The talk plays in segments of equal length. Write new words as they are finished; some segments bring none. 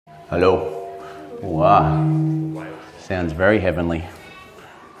Hello. Wow. Sounds very heavenly,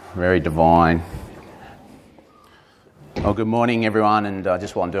 very divine. Well, good morning, everyone. And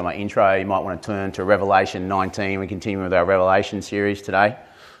just while I'm doing my intro, you might want to turn to Revelation 19. We're continuing with our Revelation series today.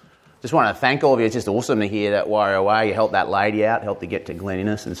 Just want to thank all of you. It's just awesome to hear that Warrior Away. You helped that lady out, helped to get to Glen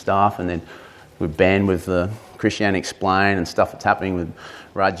Innes and stuff. And then with Ben with the Christianity Explained and stuff that's happening with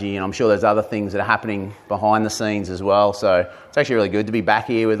Raji. And I'm sure there's other things that are happening behind the scenes as well. So it's actually really good to be back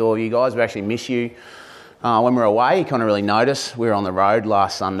here with all of you guys. We actually miss you. When we're away, you kind of really notice. We were on the road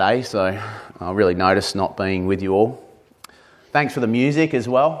last Sunday, so I really noticed not being with you all. Thanks for the music as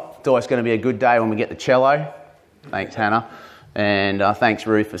well. It's always going to be a good day when we get the cello. Thanks, Hannah. And thanks,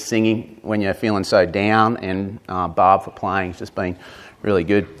 Ruth, for singing when you're feeling so down, and Barb for playing. It's just been really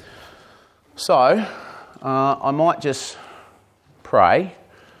good. So I might just pray,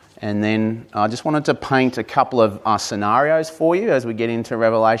 and then I just wanted to paint a couple of scenarios for you as we get into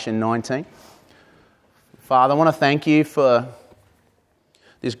Revelation 19. Father, I want to thank you for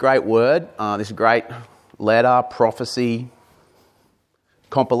this great word, this great letter, prophecy,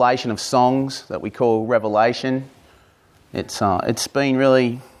 compilation of songs that we call Revelation. It's been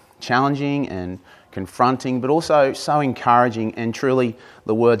really challenging and confronting, but also so encouraging, and truly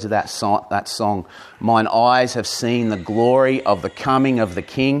the words of that song, mine eyes have seen the glory of the coming of the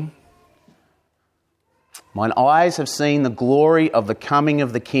King. Mine eyes have seen the glory of the coming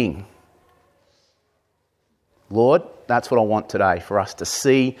of the King. Lord, that's what I want today, for us to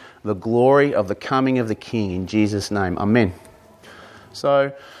see the glory of the coming of the King. In Jesus' name, amen.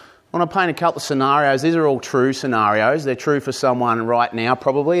 So I want to paint a couple of scenarios. These are all true scenarios. They're true for someone right now,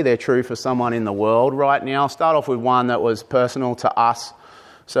 probably. They're true for someone in the world right now. I'll start off with one that was personal to us.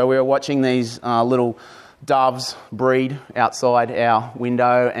 So we were watching these little doves breed outside our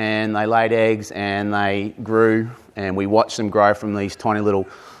window, and they laid eggs and they grew, and we watched them grow from these tiny little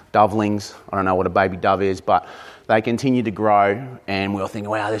dovelings. I don't know what a baby dove is, but they continued to grow, and we were thinking,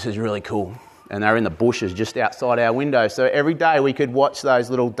 wow, this is really cool. And they were in the bushes just outside our window. So every day we could watch those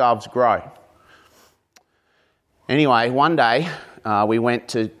little doves grow. Anyway, one day we went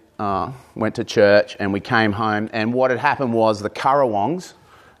to church, and we came home, and what had happened was the currawongs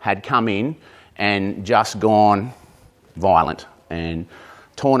had come in and just gone violent and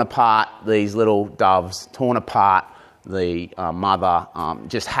torn apart these little doves, torn apart the mother,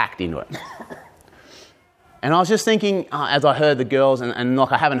 just hacked into it. And I was just thinking, as I heard the girls, and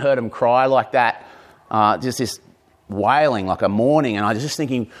like I haven't heard them cry like that, just this wailing, like a mourning, and I was just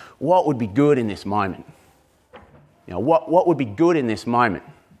thinking, what would be good in this moment? You know, what would be good in this moment?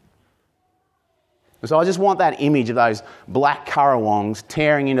 And so I just want that image of those black currawongs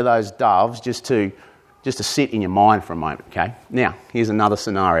tearing into those doves just to sit in your mind for a moment, okay? Now, here's another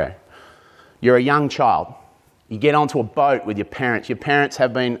scenario. You're a young child. You get onto a boat with your parents. Your parents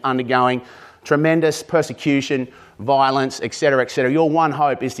have been undergoing tremendous persecution, violence, etc., etc. Your one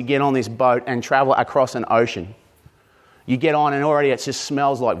hope is to get on this boat and travel across an ocean. You get on, and already it just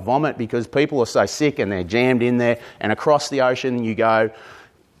smells like vomit because people are so sick and they're jammed in there, and across the ocean you go.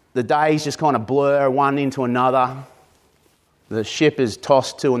 The days just kind of blur one into another. The ship is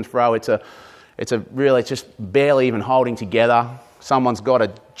tossed to and fro. It's just barely even holding together. Someone's got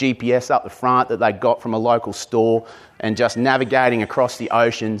a GPS up the front that they got from a local store, and just navigating across the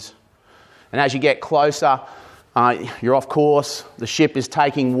oceans. And as you get closer, you're off course. The ship is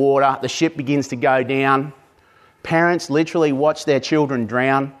taking water. The ship begins to go down. Parents literally watch their children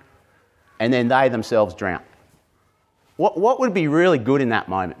drown, and then they themselves drown. What would be really good in that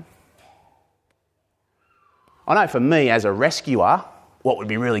moment? I know for me, as a rescuer, what would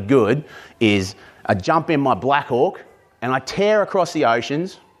be really good is I jump in my Black Hawk, and I tear across the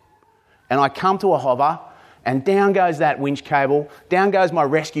oceans, and I come to a hover, and down goes that winch cable, down goes my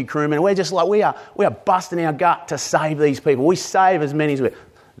rescue crewman, and we're just like, we are busting our gut to save these people. We save as many as we...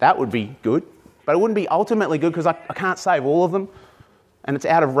 That would be good, but it wouldn't be ultimately good because I can't save all of them, and it's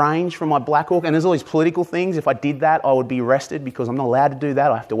out of range from my Black Hawk, and there's all these political things. If I did that, I would be arrested because I'm not allowed to do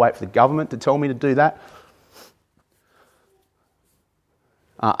that. I have to wait for the government to tell me to do that.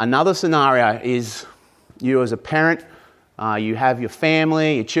 Another scenario is you as a parent, you have your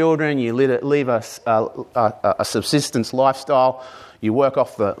family, your children, you live a subsistence lifestyle, you work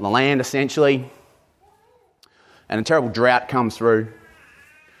off the land essentially, and a terrible drought comes through,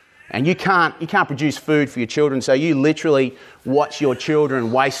 and you can't produce food for your children, so you literally watch your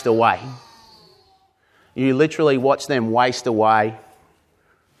children waste away. You literally watch them waste away.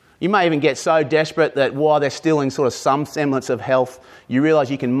 You may even get so desperate that while they're still in sort of some semblance of health, you realise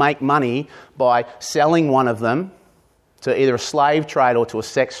you can make money by selling one of them to either a slave trade or to a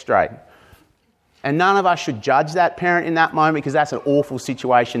sex trade. And none of us should judge that parent in that moment because that's an awful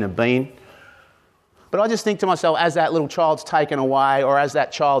situation to be in. But I just think to myself, as that little child's taken away, or as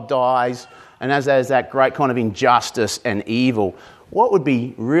that child dies, and as there's that great kind of injustice and evil, what would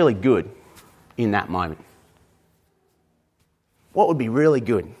be really good in that moment? What would be really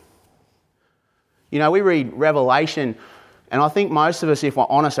good? You know, we read Revelation, and I think most of us, if we're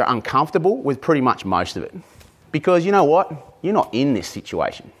honest, are uncomfortable with pretty much most of it. Because you know what? You're not in this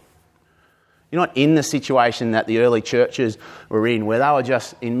situation. You're not in the situation that the early churches were in, where they were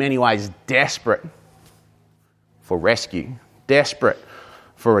just, in many ways, desperate for rescue, desperate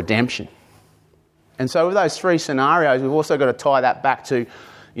for redemption. And so with those three scenarios, we've also got to tie that back to,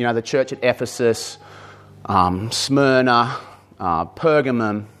 you know, the church at Ephesus, Smyrna,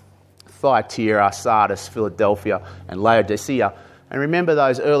 Pergamum, Thyatira, Sardis, Philadelphia, and Laodicea. And remember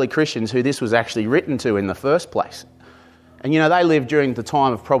those early Christians who this was actually written to in the first place. And, you know, they lived during the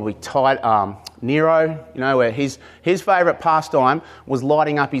time of probably Nero, you know, where his favourite pastime was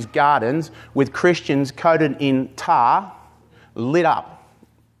lighting up his gardens with Christians coated in tar, lit up.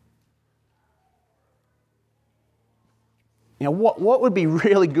 You know, what would be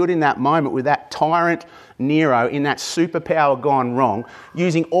really good in that moment with that tyrant Nero in that superpower gone wrong,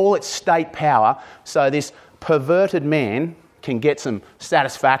 using all its state power so this perverted man can get some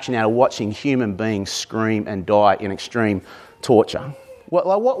satisfaction out of watching human beings scream and die in extreme torture?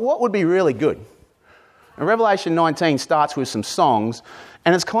 What would be really good? And Revelation 19 starts with some songs,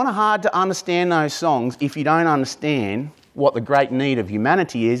 and it's kind of hard to understand those songs if you don't understand what the great need of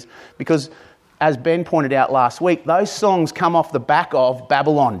humanity is, because, as Ben pointed out last week, those songs come off the back of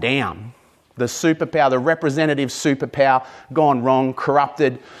Babylon Down, the superpower, the representative superpower gone wrong,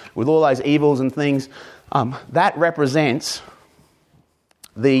 corrupted with all those evils and things. That represents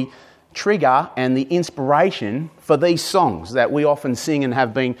the trigger and the inspiration for these songs that we often sing and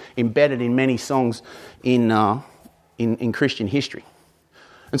have been embedded in many songs in Christian history.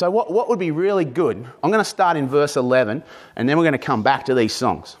 And so what would be really good, I'm going to start in verse 11 and then we're going to come back to these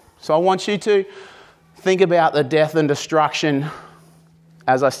songs. So I want you to think about the death and destruction,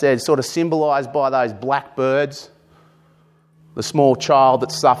 as I said, sort of symbolised by those black birds, the small child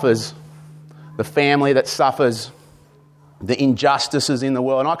that suffers, the family that suffers, the injustices in the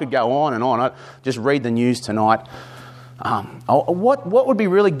world. And I could go on and on. I just read the news tonight. What would be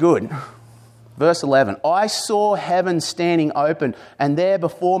really good? Verse 11, I saw heaven standing open, and there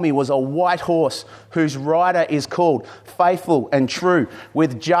before me was a white horse whose rider is called Faithful and True.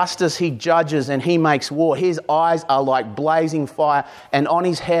 With justice he judges and he makes war. His eyes are like blazing fire, and on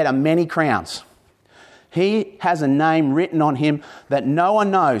his head are many crowns. He has a name written on him that no one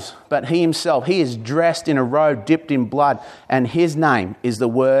knows but he himself. He is dressed in a robe dipped in blood, and his name is the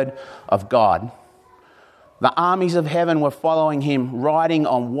Word of God. The armies of heaven were following him, riding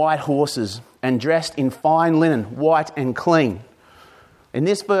on white horses and dressed in fine linen, white and clean. In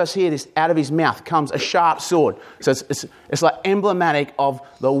this verse here, out of his mouth comes a sharp sword. So it's like emblematic of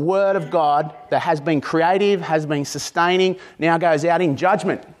the Word of God that has been creative, has been sustaining, now goes out in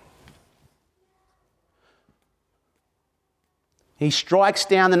judgment. He strikes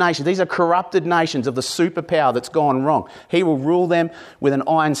down the nations. These are corrupted nations of the superpower that's gone wrong. He will rule them with an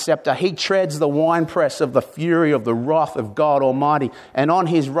iron scepter. He treads the winepress of the fury of the wrath of God Almighty. And on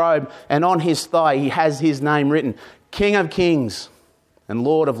his robe and on his thigh he has his name written, King of Kings and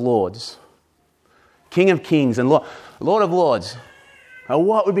Lord of Lords. King of Kings and Lord of Lords. Now,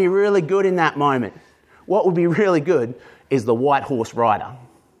 what would be really good in that moment? What would be really good is the white horse rider.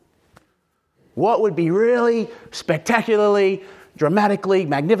 What would be really spectacularly, dramatically,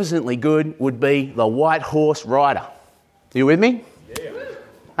 magnificently good would be the white horse rider. Are you with me? Yeah.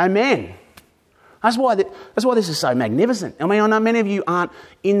 Amen. That's why this is so magnificent. I mean, I know many of you aren't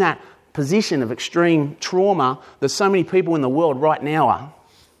in that position of extreme trauma that so many people in the world right now are.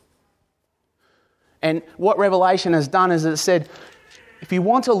 And what Revelation has done is it said, if you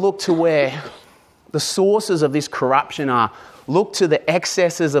want to look to where the sources of this corruption are, look to the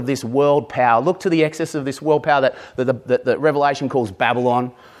excesses of this world power. Look to the excess of this world power that Revelation calls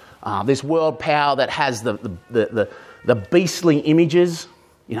Babylon. This world power that has the beastly images.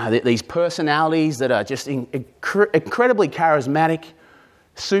 You know, these personalities that are just incredibly charismatic,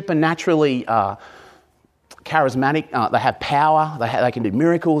 supernaturally charismatic. They have power. They can do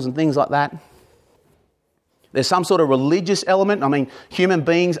miracles and things like that. There's some sort of religious element. I mean, human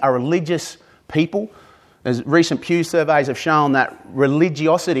beings are religious people. As recent Pew surveys have shown that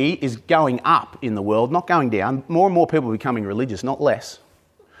religiosity is going up in the world, not going down. More and more people are becoming religious, not less.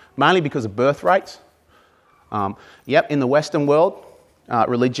 Mainly because of birth rates. In the Western world,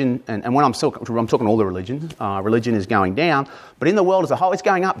 religion, and when I'm talking all the religions, religion is going down. But in the world as a whole, it's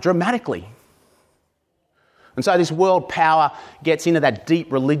going up dramatically. And so this world power gets into that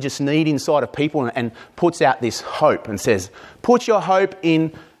deep religious need inside of people and puts out this hope and says, put your hope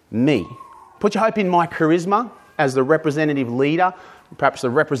in me. Put your hope in my charisma as the representative leader, perhaps the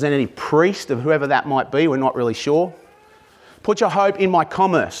representative priest of whoever that might be, we're not really sure. Put your hope in my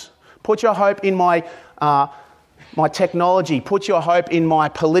commerce. Put your hope in my technology. Put your hope in my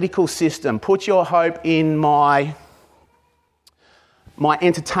political system. Put your hope in my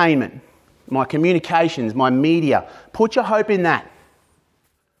entertainment, my communications, my media. Put your hope in that.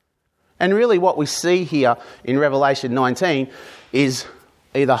 And really what we see here in Revelation 19 is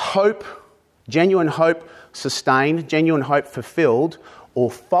either hope, genuine hope sustained, genuine hope fulfilled, or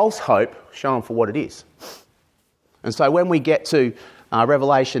false hope shown for what it is. And so when we get to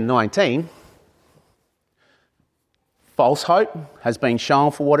Revelation 19, false hope has been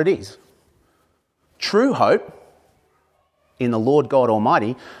shown for what it is. True hope in the Lord God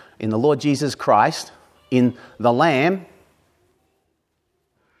Almighty, in the Lord Jesus Christ, in the Lamb,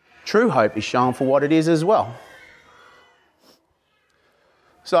 true hope is shown for what it is as well.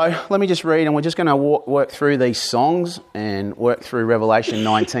 So let me just read, and we're just going to work through these songs and work through Revelation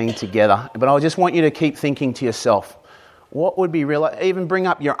 19 together. But I just want you to keep thinking to yourself, what would be real? Even bring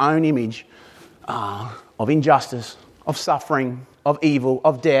up your own image of injustice, of suffering, of evil,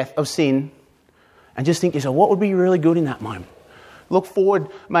 of death, of sin, and just think to yourself, what would be really good in that moment? Look forward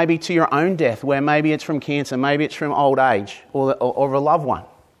maybe to your own death, where maybe it's from cancer, maybe it's from old age, or a loved one.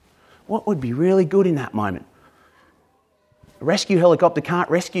 What would be really good in that moment? A rescue helicopter can't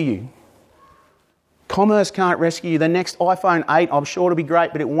rescue you. Commerce can't rescue you. The next iPhone 8, I'm sure it'll be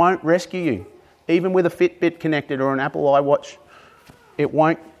great, but it won't rescue you. Even with a Fitbit connected or an Apple iWatch, it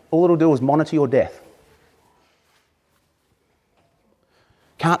won't. All it'll do is monitor your death.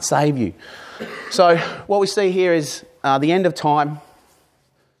 Can't save you. So what we see here is the end of time,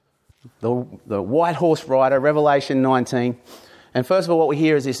 the white horse rider, Revelation 19. And first of all, what we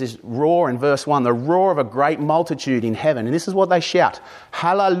hear is this roar in verse 1, the roar of a great multitude in heaven. And this is what they shout,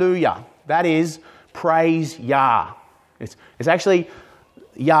 hallelujah. That is, praise Yah. It's actually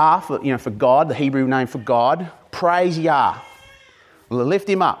Yah for God, the Hebrew name for God. Praise Yah. We'll lift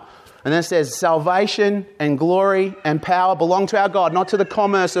him up. And then it says, salvation and glory and power belong to our God, not to the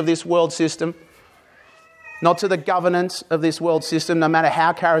commerce of this world system, not to the governance of this world system, no matter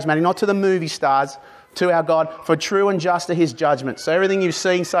how charismatic, not to the movie stars, to our God, for true and just are his judgments. So everything you've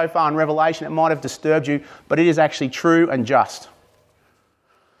seen so far in Revelation, it might have disturbed you, but it is actually true and just.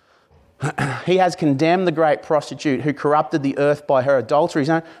 He has condemned the great prostitute who corrupted the earth by her adulteries.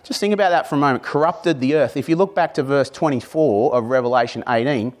 Now, just think about that for a moment. Corrupted the earth. If you look back to verse 24 of Revelation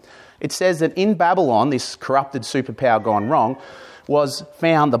 18, it says that in Babylon, this corrupted superpower gone wrong, was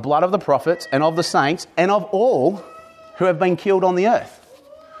found the blood of the prophets and of the saints and of all who have been killed on the earth.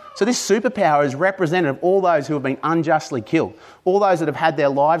 So this superpower is representative of all those who have been unjustly killed, all those that have had their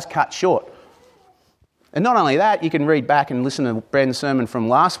lives cut short. And not only that, you can read back and listen to Bren's sermon from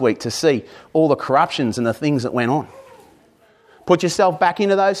last week to see all the corruptions and the things that went on. Put yourself back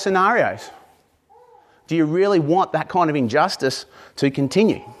into those scenarios. Do you really want that kind of injustice to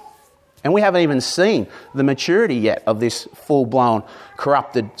continue? And we haven't even seen the maturity yet of this full-blown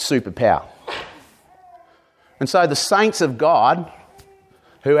corrupted superpower. And so the saints of God,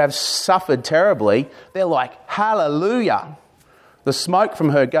 who have suffered terribly, they're like, hallelujah. The smoke from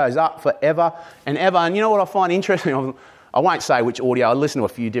her goes up forever and ever. And you know what I find interesting? I won't say which audio. I listen to a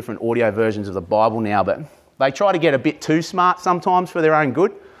few different audio versions of the Bible now, but they try to get a bit too smart sometimes for their own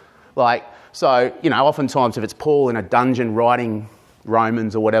good. Oftentimes if it's Paul in a dungeon writing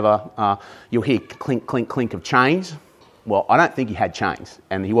Romans or whatever, you'll hear clink, clink, clink of chains. Well, I don't think he had chains,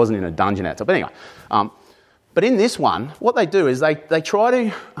 and he wasn't in a dungeon outside. But anyway, but in this one, what they do is they try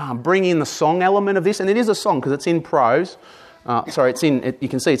to bring in the song element of this, and it is a song because it's in prose. You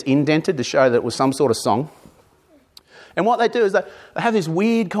can see it's indented to show that it was some sort of song. And what they do is they have this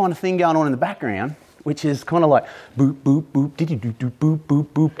weird kind of thing going on in the background, which is kind of like boop boop boop diddy doo doo boop boop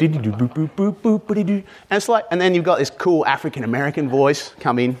boop diddy doo boop boop boop boop diddy doo, and it's like, and then you've got this cool African American voice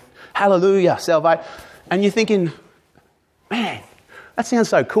come in, hallelujah, salvation, and you're thinking, man, that sounds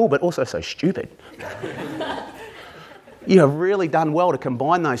so cool, but also so stupid. You have really done well to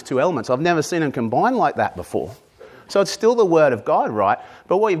combine those two elements. I've never seen them combined like that before. So it's still the word of God, right?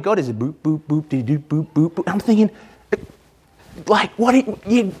 But what you've got is a boop, boop, boop, dee, doo, boop, boop, boop. I'm thinking,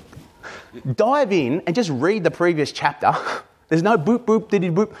 you dive in and just read the previous chapter. There's no boop, boop, dee, dee,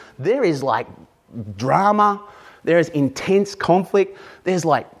 boop. There is like drama. There is intense conflict. There's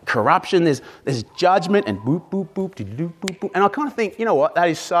like corruption. There's judgment and boop, boop, boop, boop, boop, boop. And I kind of think, you know what, that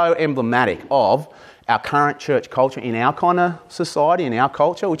is so emblematic of our current church culture in our kind of society, in our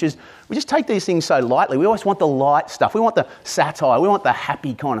culture, which is we just take these things so lightly. We always want the light stuff. We want the satire. We want the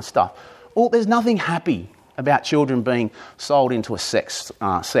happy kind of stuff. Well, there's nothing happy about children being sold into a sex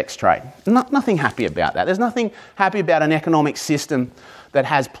trade. Nothing happy about that. There's nothing happy about an economic system that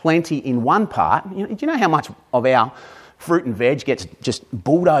has plenty in one part. Do you know how much of our fruit and veg gets just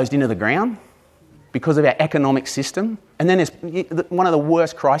bulldozed into the ground because of our economic system? And then there's one of the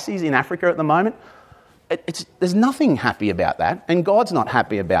worst crises in Africa at the moment. There's nothing happy about that, and God's not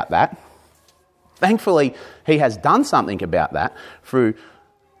happy about that. Thankfully, he has done something about that through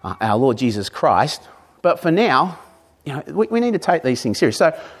our Lord Jesus Christ. But for now, we need to take these things serious.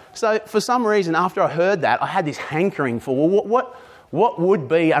 So for some reason, after I heard that, I had this hankering for, well, what would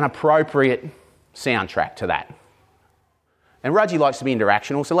be an appropriate soundtrack to that? And Raji likes to be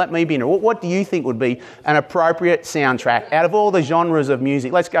interactional, so let me be interactional. What do you think would be an appropriate soundtrack out of all the genres of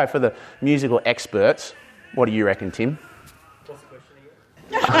music? Let's go for the musical experts. What do you reckon, Tim? What's the question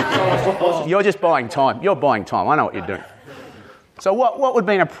again? You're just buying time. You're buying time. I know what you're doing. So what would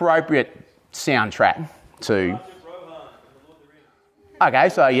be an appropriate soundtrack to... Okay,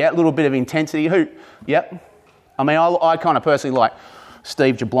 so yeah, a little bit of intensity. Yep. I mean, I kind of personally like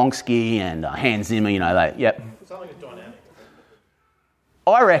Steve Jablonski and Hans Zimmer, yep. Something is dynamic.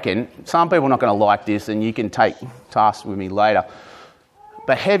 I reckon, some people are not going to like this, and you can take tasks with me later,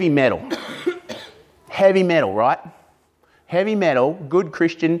 but heavy metal. Heavy metal, right? Heavy metal, good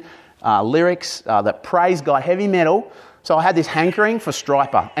Christian lyrics that praise God, heavy metal. So I had this hankering for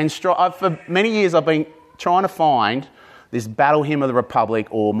Stryper. And for many years I've been trying to find this Battle Hymn of the Republic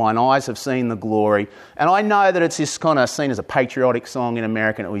or Mine Eyes Have Seen the Glory. And I know that it's this kind of seen as a patriotic song in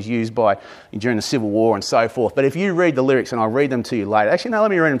America, and it was used during the Civil War and so forth. But if you read the lyrics, and I'll read them to you later. Actually, no, let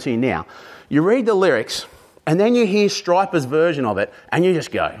me read them to you now. You read the lyrics, and then you hear Stryper's version of it, and you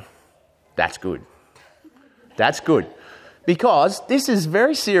just go, that's good. That's good. Because this is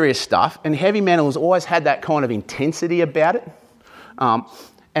very serious stuff, and heavy metal has always had that kind of intensity about it.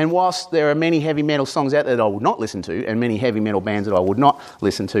 And whilst there are many heavy metal songs out there that I would not listen to, and many heavy metal bands that I would not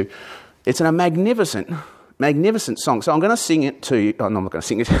listen to, it's a magnificent, magnificent song. So I'm going to sing it to you. Oh, no, I'm not going to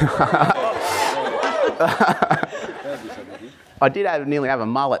sing it. I did nearly have a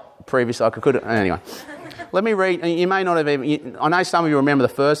mullet previously. I could anyway. Let me read. You may not have even... I know some of you remember the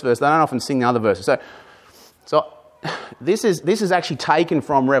first verse. They don't often sing the other verses. So this is actually taken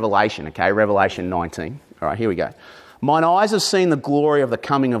from Revelation, okay? Revelation 19. All right, here we go. Mine eyes have seen the glory of the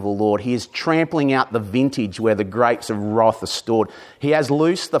coming of the Lord. He is trampling out the vintage where the grapes of wrath are stored. He has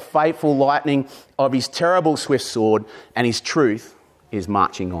loosed the fateful lightning of his terrible swift sword, and his truth is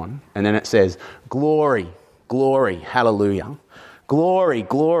marching on. And then it says, glory, glory, hallelujah. Glory,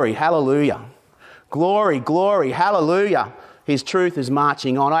 glory, hallelujah. Glory, glory, hallelujah. His truth is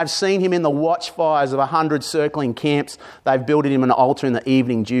marching on. I've seen him in the watchfires of 100 circling camps. They've built him an altar in the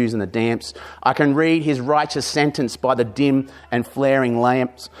evening dews and the damps. I can read his righteous sentence by the dim and flaring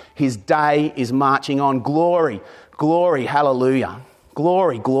lamps. His day is marching on. Glory, glory, hallelujah.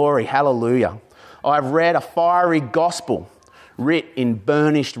 Glory, glory, hallelujah. I've read a fiery gospel writ in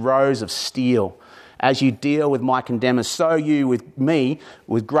burnished rows of steel. As you deal with my condemners, so you with me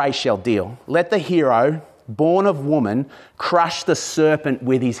with grace shall deal. Let the hero, born of woman, crush the serpent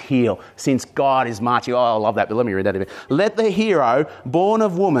with his heel, since God is marching. Oh, I love that, but let me read that a bit. Let the hero, born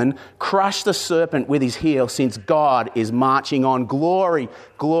of woman, crush the serpent with his heel, since God is marching on. Glory,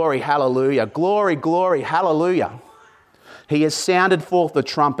 glory, hallelujah. Glory, glory, hallelujah. He has sounded forth the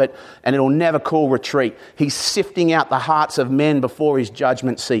trumpet, and it'll never call retreat. He's sifting out the hearts of men before his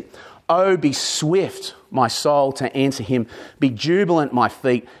judgment seat. Oh, be swift, my soul, to answer him. Be jubilant, my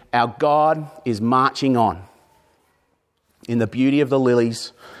feet. Our God is marching on. In the beauty of the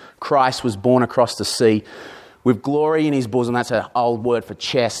lilies, Christ was born across the sea. With glory in his bosom, that's an old word for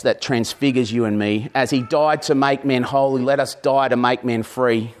chest, that transfigures you and me. As he died to make men holy, let us die to make men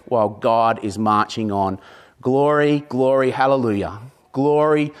free, while God is marching on. Glory, glory, hallelujah.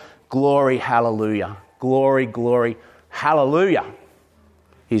 Glory, glory, hallelujah. Glory, glory, hallelujah.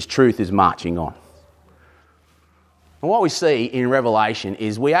 His truth is marching on. And what we see in Revelation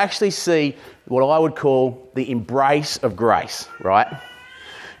is we actually see what I would call the embrace of grace, right?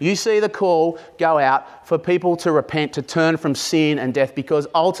 You see the call go out for people to repent, to turn from sin and death, because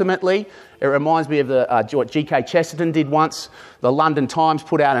ultimately, it reminds me of what G.K. Chesterton did once. The London Times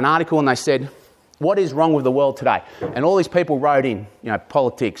put out an article and they said, what is wrong with the world today? And all these people wrote in,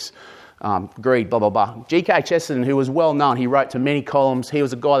 politics, greed, blah, blah, blah. G.K. Chesterton, who was well known, he wrote to many columns. He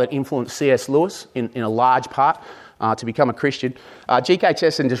was a guy that influenced C.S. Lewis in a large part to become a Christian. G.K.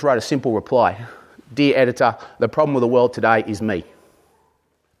 Chesterton just wrote a simple reply. Dear editor, the problem with the world today is me.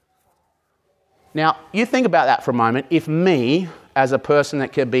 Now, you think about that for a moment. If me, as a person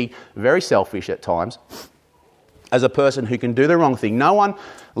that can be very selfish at times, as a person who can do the wrong thing, no one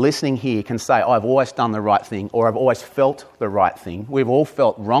listening here can say, I've always done the right thing or I've always felt the right thing. We've all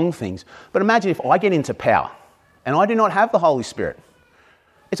felt wrong things. But imagine if I get into power and I do not have the Holy Spirit.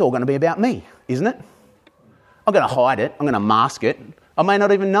 It's all going to be about me, isn't it? I'm going to hide it. I'm going to mask it. I may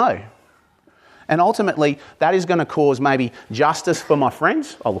not even know. And ultimately, that is going to cause maybe justice for my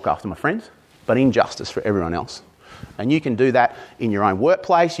friends. I'll look after my friends, but injustice for everyone else. And you can do that in your own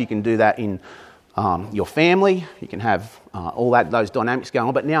workplace. You can do that in your family. You can have all those dynamics going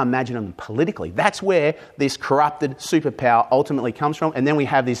on. But now imagine them politically. That's where this corrupted superpower ultimately comes from. And then we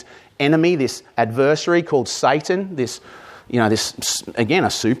have this enemy, this adversary called Satan, this again, a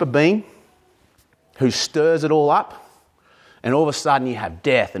super being who stirs it all up. And all of a sudden you have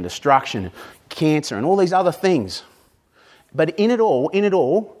death and destruction, and cancer and all these other things. But in it all,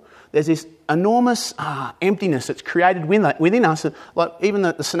 there's this enormous emptiness that's created within us. Like even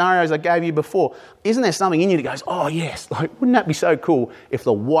the scenarios I gave you before. Isn't there something in you that goes, oh yes, like wouldn't that be so cool if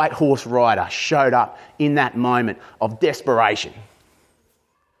the white horse rider showed up in that moment of desperation?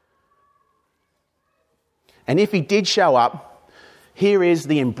 And if he did show up, here is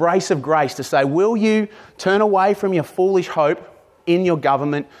the embrace of grace to say, will you turn away from your foolish hope in your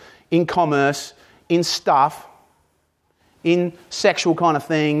government, in commerce, in stuff, in sexual kind of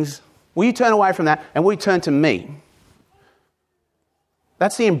things? Will you turn away from that and will you turn to me?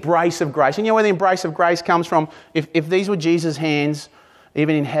 That's the embrace of grace. And you know where the embrace of grace comes from? If these were Jesus' hands,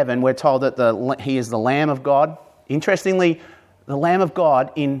 even in heaven, we're told that he is the Lamb of God. Interestingly, the Lamb of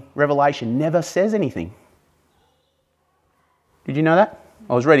God in Revelation never says anything. Did you know that?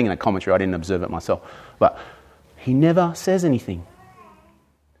 I was reading in a commentary, I didn't observe it myself. But he never says anything.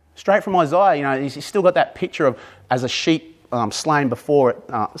 Straight from Isaiah, he's still got that picture of as a sheep slain before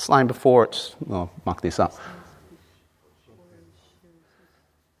it's... I'll muck this up.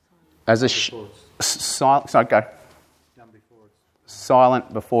 As a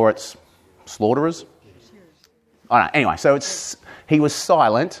silent before its slaughterers. I don't know. Anyway, so he was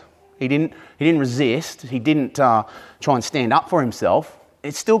silent. He didn't resist. He didn't try and stand up for himself.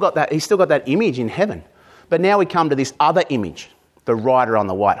 He's still got that image in heaven. But now we come to this other image, the rider on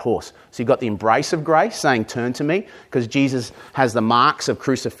the white horse. So you've got the embrace of grace saying, turn to me, because Jesus has the marks of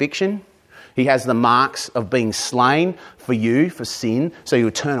crucifixion. He has the marks of being slain for you, for sin, so you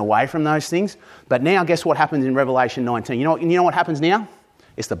would turn away from those things. But now guess what happens in Revelation 19? You know what happens now?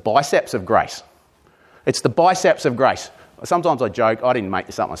 It's the biceps of grace. It's the biceps of grace. Sometimes I joke, I didn't make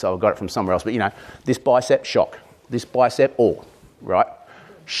this up myself, I got it from somewhere else, but this bicep shock, this bicep awe, right?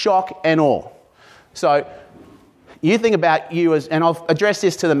 Shock and awe. So you think about you as, and I'll address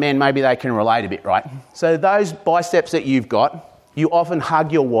this to the men, maybe they can relate a bit, right? So those biceps that you've got, you often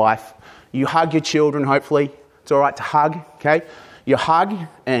hug your wife, you hug your children, hopefully. It's all right to hug, okay? You hug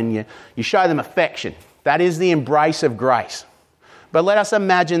and you show them affection. That is the embrace of grace. But let us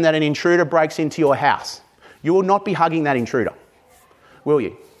imagine that an intruder breaks into your house. You will not be hugging that intruder, will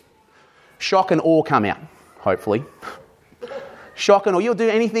you? Shock and awe come out, hopefully. Shock and awe. You'll do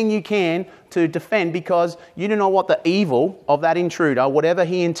anything you can to defend because you do not want the evil of that intruder, whatever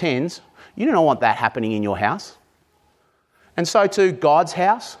he intends, you do not want that happening in your house. And so too, God's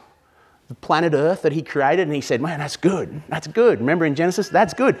house, the planet Earth that he created, and he said, man, that's good. That's good. Remember in Genesis?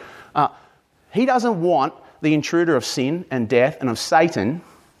 That's good. He doesn't want the intruder of sin and death and of Satan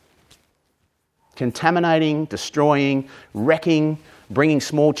contaminating, destroying, wrecking, bringing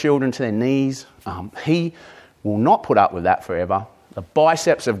small children to their knees. He will not put up with that forever. The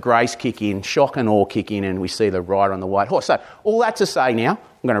biceps of grace kick in, shock and awe kick in, and we see the rider on the white horse. So all that to say now,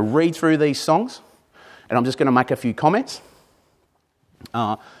 I'm going to read through these songs, and I'm just going to make a few comments.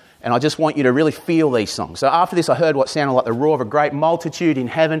 And I just want you to really feel these songs. So after this, I heard what sounded like the roar of a great multitude in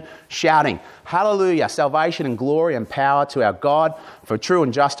heaven shouting, hallelujah, salvation and glory and power to our God, for true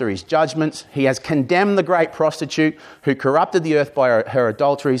and just are his judgments. He has condemned the great prostitute who corrupted the earth by her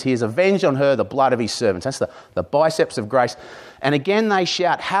adulteries. He has avenged on her the blood of his servants. That's the biceps of grace. And again they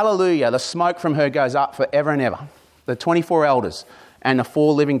shout, hallelujah, the smoke from her goes up forever and ever. The 24 elders and the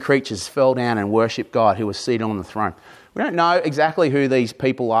 4 living creatures fell down and worshipped God who was seated on the throne. We don't know exactly who these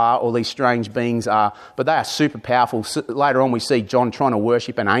people are or these strange beings are, but they are super powerful. Later on we see John trying to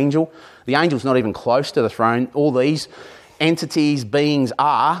worship an angel. The angel's not even close to the throne. All these entities, beings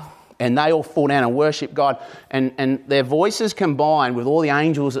are And they all fall down and worship God. And their voices combined with all the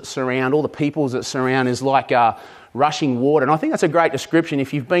angels that surround, all the peoples that surround, is like rushing water. And I think that's a great description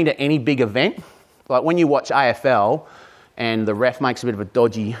if you've been to any big event. Like when you watch AFL and the ref makes a bit of a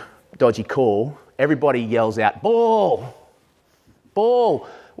dodgy call, everybody yells out, ball, ball.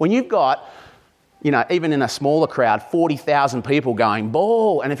 When you've got, even in a smaller crowd, 40,000 people going,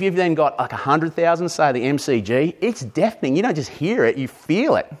 ball. And if you've then got like 100,000, say the MCG, it's deafening. You don't just hear it, you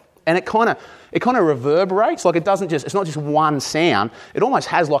feel it. And it kind of reverberates. Like it's not just one sound. It almost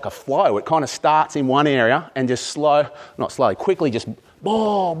has like a flow. It kind of starts in one area and just quickly just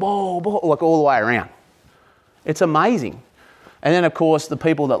ball, ball, ball, like all the way around. It's amazing. And then, of course, the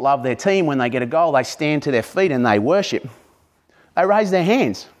people that love their team, when they get a goal, they stand to their feet and they worship. They raise their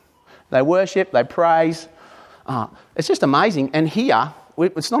hands. They worship, they praise. It's just amazing. And here,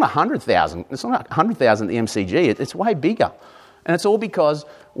 it's not 100,000. It's not 100,000 at the MCG. It's way bigger. And it's all because,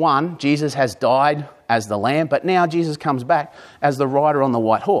 one, Jesus has died as the Lamb, but now Jesus comes back as the rider on the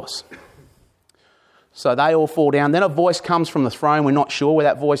white horse. So they all fall down. Then a voice comes from the throne. We're not sure where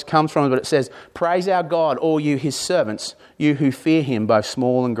that voice comes from, but it says, "Praise our God, all you his servants, you who fear him, both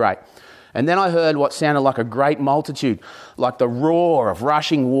small and great." And then I heard what sounded like a great multitude, like the roar of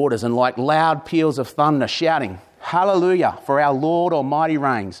rushing waters and like loud peals of thunder, shouting, "Hallelujah, for our Lord Almighty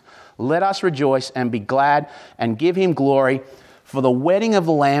reigns. Let us rejoice and be glad and give him glory. For the wedding of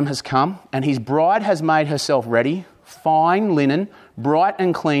the Lamb has come, and his bride has made herself ready. Fine linen, bright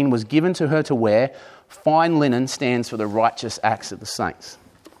and clean, was given to her to wear. Fine linen stands for the righteous acts of the saints."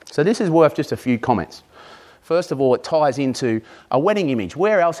 So this is worth just a few comments. First of all, it ties into a wedding image.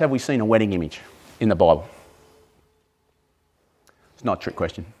 Where else have we seen a wedding image in the Bible? It's not a trick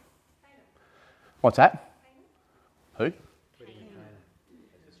question. What's that? Who?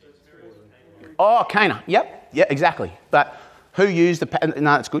 Oh, Cana. Yep. Yeah, exactly. But who used the...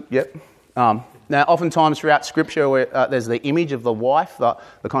 No, it's good. Yep. Now, oftentimes throughout Scripture, where, there's the image of the wife, the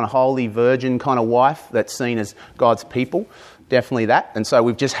kind of holy virgin kind of wife that's seen as God's people. Definitely that. And so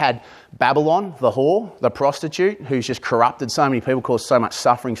we've just had Babylon, the whore, the prostitute, who's just corrupted so many people, caused so much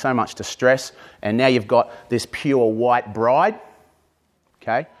suffering, so much distress. And now you've got this pure white bride.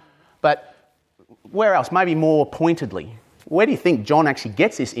 Okay? But where else? Maybe more pointedly. Where do you think John actually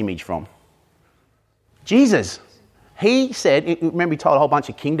gets this image from? Jesus. He said, remember he told a whole bunch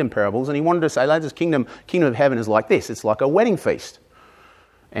of kingdom parables, and he wanted to say, lads, this kingdom of heaven is like this. It's like a wedding feast.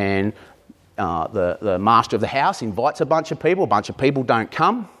 And the master of the house invites a bunch of people don't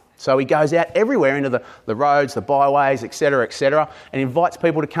come. So he goes out everywhere into the roads, the byways, etc., and invites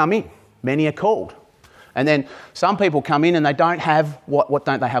people to come in. Many are called. And then some people come in and they don't have, what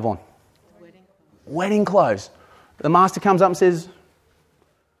don't they have on? Wedding clothes. The master comes up and says,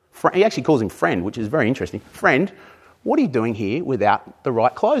 he actually calls him friend, which is very interesting. Friend, what are you doing here without the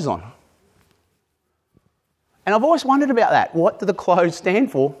right clothes on? And I've always wondered about that. What do the clothes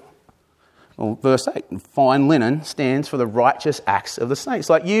stand for? Well, verse 8, fine linen stands for the righteous acts of the saints.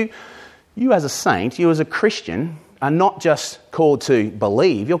 Like you as a saint, you as a Christian, are not just called to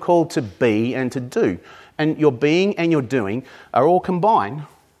believe, you're called to be and to do. And your being and your doing are all combined.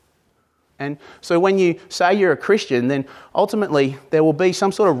 And so when you say you're a Christian, then ultimately there will be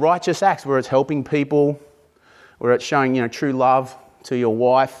some sort of righteous acts where it's helping people, where it's showing, true love to your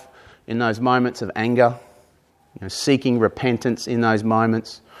wife in those moments of anger, seeking repentance in those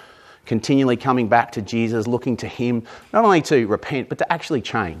moments, continually coming back to Jesus, looking to him, not only to repent, but to actually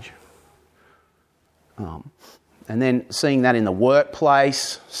change. And then seeing that in the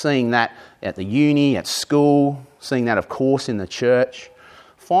workplace, seeing that at the uni, at school, seeing that, of course, in the church.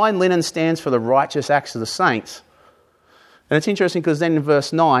 Fine linen stands for the righteous acts of the saints. And it's interesting because then in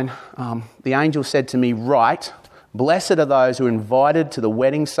verse 9, the angel said to me, "Write, blessed are those who are invited to the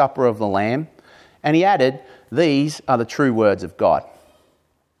wedding supper of the Lamb." And he added, "These are the true words of God."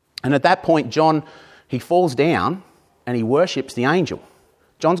 And at that point, John, he falls down and he worships the angel.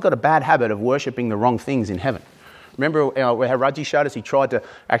 John's got a bad habit of worshipping the wrong things in heaven. Remember how Raji showed us? He tried to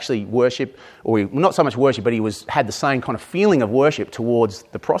actually worship, not so much worship, but he had the same kind of feeling of worship towards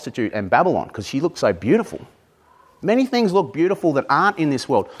the prostitute and Babylon because she looked so beautiful. Many things look beautiful that aren't in this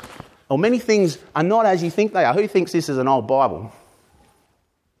world. Or many things are not as you think they are. Who thinks this is an old Bible?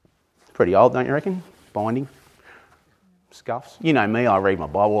 It's pretty old, don't you reckon? Binding. Scuffs. You know me, I read my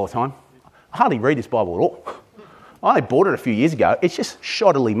Bible all the time. I hardly read this Bible at all. I only bought it a few years ago. It's just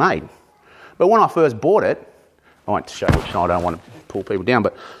shoddily made. But when I first bought it, I won't show you, I don't want to pull people down,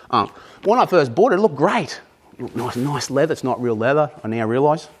 but when I first bought it looked great. It looked nice leather. It's not real leather, I now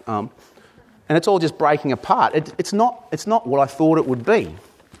realise. And it's all just breaking apart. It's not what I thought it would be.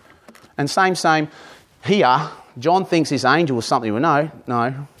 And same, here, John thinks this angel was something. No.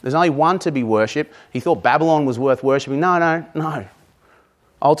 There's only one to be worshipped. He thought Babylon was worth worshipping. No.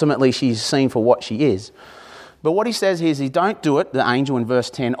 Ultimately, she's seen for what she is. But what he says here is, don't do it, the angel in verse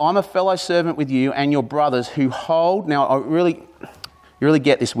 10. I'm a fellow servant with you and your brothers who hold... Now, you really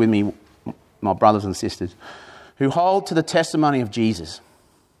get this with me, my brothers and sisters. Who hold to the testimony of Jesus.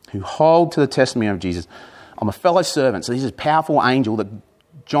 Who hold to the testimony of Jesus. I'm a fellow servant. So this is a powerful angel that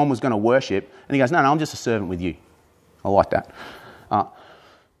John was going to worship. And he goes, no, I'm just a servant with you. I like that.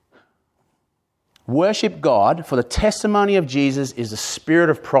 Worship God, for the testimony of Jesus is the spirit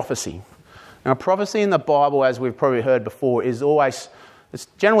of prophecy. Now, prophecy in the Bible, as we've probably heard before, it's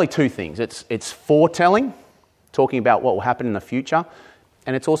generally two things. It's foretelling, talking about what will happen in the future,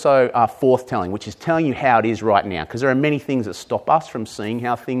 and it's also forthtelling, which is telling you how it is right now, because there are many things that stop us from seeing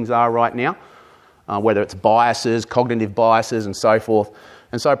how things are right now, whether it's biases, cognitive biases, and so forth.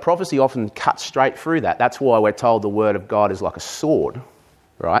 And so prophecy often cuts straight through that. That's why we're told the word of God is like a sword,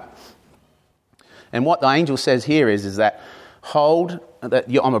 right? And what the angel says here is that I'm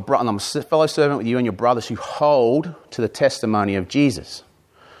a fellow servant with you and your brothers who hold to the testimony of Jesus.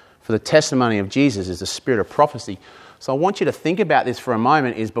 For the testimony of Jesus is the spirit of prophecy. So I want you to think about this for a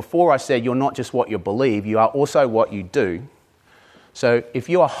moment. Is before I said you're not just what you believe, you are also what you do. So if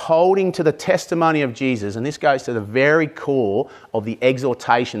you are holding to the testimony of Jesus, and this goes to the very core of the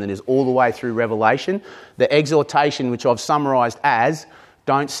exhortation that is all the way through Revelation, the exhortation which I've summarised as,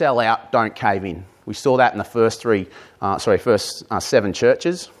 don't sell out, don't cave in. We saw that in the first seven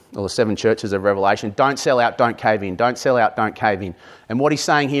churches, or the seven churches of Revelation. Don't sell out, don't cave in. Don't sell out, don't cave in. And what he's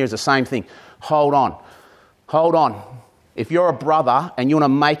saying here is the same thing. Hold on. If you're a brother and you want to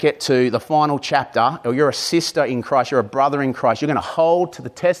make it to the final chapter, or you're a sister in Christ, you're a brother in Christ, you're going to hold to the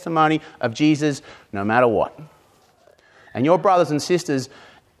testimony of Jesus no matter what. And your brothers and sisters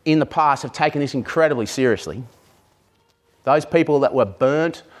in the past have taken this incredibly seriously. Those people that were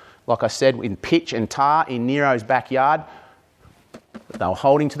burnt, like I said, in pitch and tar in Nero's backyard, they were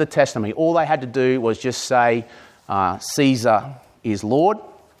holding to the testimony. All they had to do was just say, Caesar is Lord,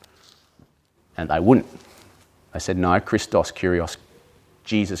 and they wouldn't. They said, no, Christos Kyrios,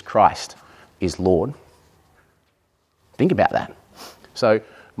 Jesus Christ is Lord. Think about that. So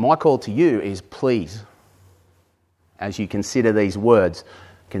my call to you is, please, as you consider these words,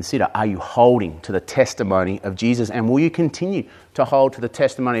 consider, are you holding to the testimony of Jesus? And will you continue to hold to the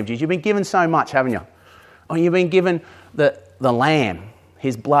testimony of Jesus? You've been given so much, haven't you? Oh, you've been given the Lamb,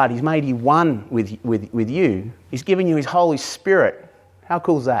 his blood. He's made you one with you. He's given you his Holy Spirit. How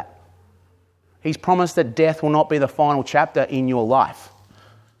cool is that? He's promised that death will not be the final chapter in your life.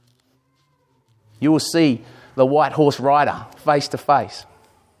 You will see the white horse rider face to face.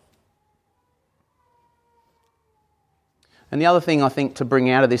 And the other thing I think to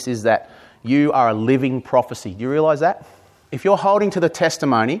bring out of this is that you are a living prophecy. Do you realise that? If you're holding to the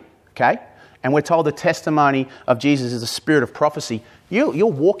testimony, okay, and we're told the testimony of Jesus is the spirit of prophecy, you're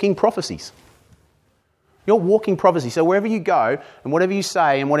walking prophecies. You're walking prophecy. So wherever you go and whatever you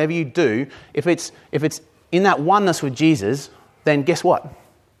say and whatever you do, if it's in that oneness with Jesus, then guess what?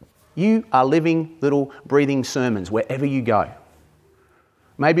 You are living little breathing sermons wherever you go.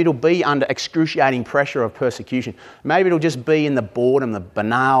 Maybe it'll be under excruciating pressure of persecution. Maybe it'll just be in the boredom, the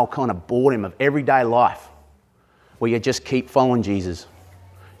banal kind of boredom of everyday life, where you just keep following Jesus.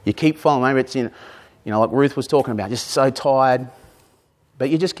 You keep following. Maybe it's like Ruth was talking about, just so tired. But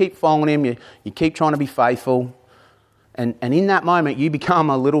you just keep following him. You keep trying to be faithful. And in that moment, you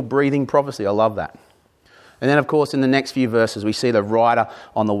become a little breathing prophecy. I love that. And then, of course, in the next few verses, we see the rider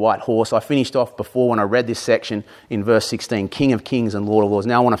on the white horse. I finished off before when I read this section in verse 16, King of Kings and Lord of Lords.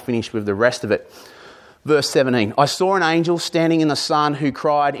 Now I want to finish with the rest of it. Verse 17, I saw an angel standing in the sun who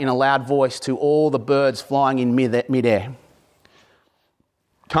cried in a loud voice to all the birds flying in midair.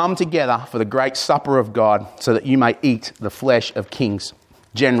 Come together for the great supper of God, so that you may eat the flesh of kings,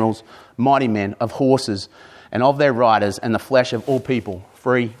 generals, mighty men, of horses, and of their riders, and the flesh of all people,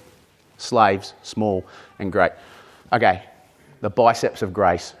 free, slaves, small and great. Okay, the biceps of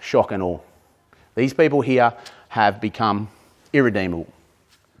grace, shock and awe. These people here have become irredeemable.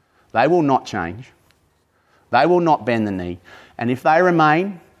 They will not change. They will not bend the knee. And if they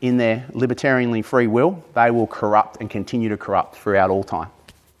remain in their libertarianly free will, they will corrupt and continue to corrupt throughout all time.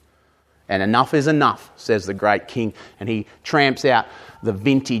 And enough is enough, says the great king. And he tramps out the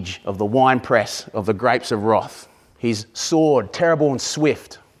vintage of the winepress of the grapes of wrath. His sword, terrible and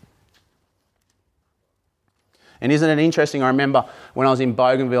swift. And isn't it interesting? I remember when I was in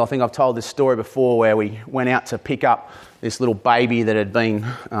Bougainville, I think I've told this story before, where we went out to pick up this little baby that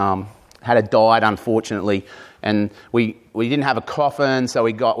had died, unfortunately. And we didn't have a coffin, so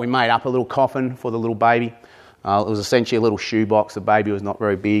we made up a little coffin for the little baby. It was essentially a little shoebox. The baby was not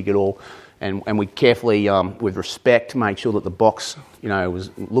very big at all. And we carefully, with respect, made sure that the box,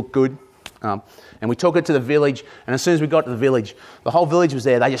 looked good. And we took it to the village, and as soon as we got to the village, the whole village was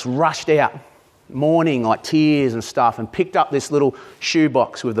there. They just rushed out, mourning, like tears and stuff, and picked up this little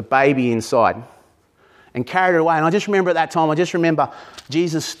shoebox with the baby inside and carried it away. And I just remember at that time,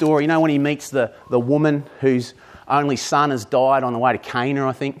 Jesus' story, when he meets the woman whose only son has died on the way to Cana,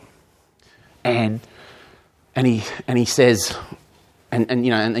 I think. And he says,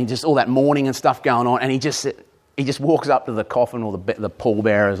 and just all that mourning and stuff going on, and he just walks up to the coffin or the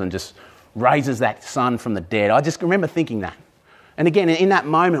pallbearers and just raises that son from the dead. I just remember thinking that. And again, in that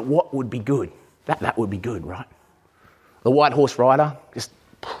moment, what would be good? That would be good, right? The white horse rider, just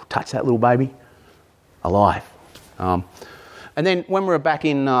touch that little baby, alive. And then when we were back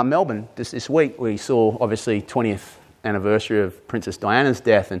in Melbourne this week, we saw, obviously, 20th anniversary of Princess Diana's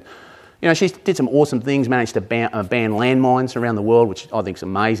death, and she did some awesome things, managed to ban landmines around the world, which I think is an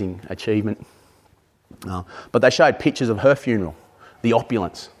amazing achievement. But they showed pictures of her funeral, the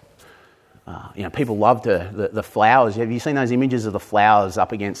opulence. People loved her. The flowers. Have you seen those images of the flowers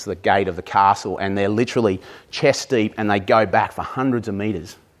up against the gate of the castle? And they're literally chest deep, and they go back for hundreds of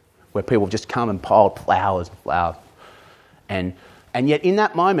metres, where people just come and piled flowers and flowers. And yet in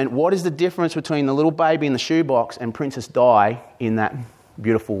that moment, what is the difference between the little baby in the shoebox and Princess Di in that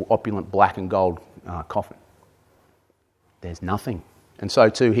beautiful, opulent black and gold coffin? There's nothing. And so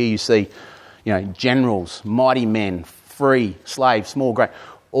too here you see, generals, mighty men, free, slaves, small, great,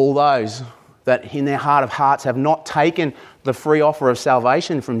 all those that in their heart of hearts have not taken the free offer of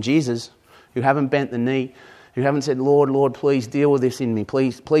salvation from Jesus, who haven't bent the knee, who haven't said, Lord, Lord, please deal with this in me.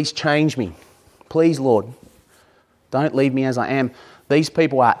 Please change me. Please, Lord, don't leave me as I am. These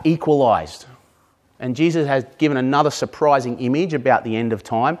people are equalised. And Jesus has given another surprising image about the end of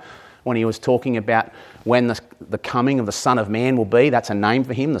time when he was talking about when the coming of the Son of Man will be. That's a name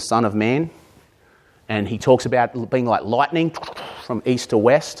for him, the Son of Man. And he talks about being like lightning from east to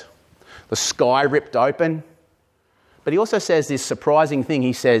west, the sky ripped open. But he also says this surprising thing.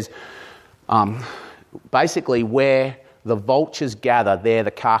 He says, basically, where the vultures gather, there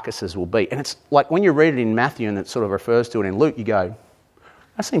the carcasses will be. And it's like when you read it in Matthew and it sort of refers to it in Luke, you go,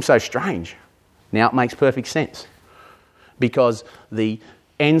 that seems so strange. Now it makes perfect sense. Because the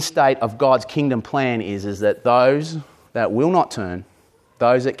end state of God's kingdom plan is that those that will not turn,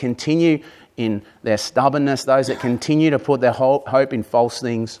 those that continue in their stubbornness, those that continue to put their hope in false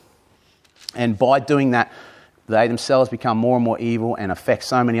things, and by doing that, they themselves become more and more evil and affect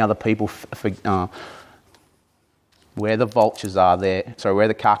so many other people. Where the vultures are, where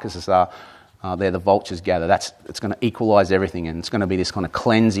the carcasses are, there the vultures gather. It's going to equalise everything, and it's going to be this kind of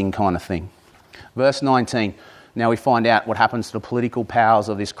cleansing kind of thing. Verse 19, now we find out what happens to the political powers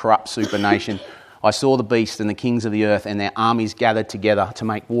of this corrupt super nation. I saw the beast and the kings of the earth and their armies gathered together to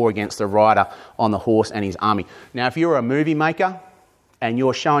make war against the rider on the horse and his army. Now, if you're a movie maker and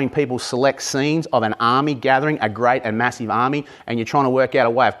you're showing people select scenes of an army gathering, a great and massive army, and you're trying to work out a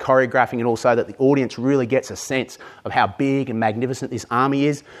way of choreographing it all so that the audience really gets a sense of how big and magnificent this army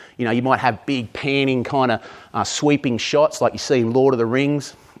is, you might have big panning kind of sweeping shots like you see in Lord of the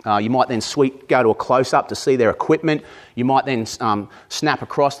Rings. You might then go to a close-up to see their equipment. You might then snap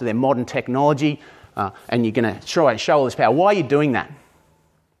across to their modern technology, and you're going to try and show all this power. Why are you doing that?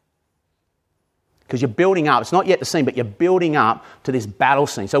 Because you're building up. It's not yet the scene, but you're building up to this battle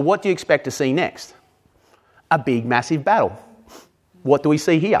scene. So what do you expect to see next? A big, massive battle. What do we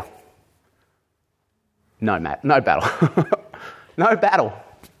see here? No battle. No battle.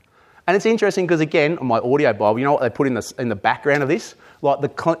 And it's interesting because, again, on my audio Bible, you know what they put in the background of this? Like the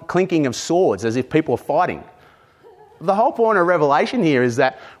clinking of swords, as if people are fighting. The whole point of Revelation here is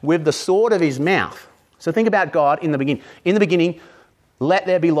that with the sword of his mouth. So think about God in the beginning. In the beginning, let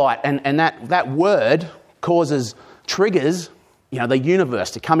there be light. And that word triggers, the universe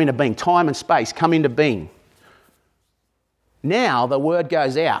to come into being. Time and space come into being. Now the word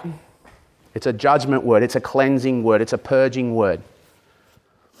goes out. It's a judgment word. It's a cleansing word. It's a purging word.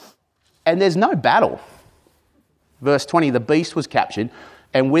 And there's no battle. Verse 20, the beast was captured,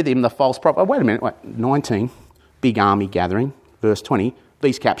 and with him the false prophet. Oh, wait a minute, 19, big army gathering. Verse 20,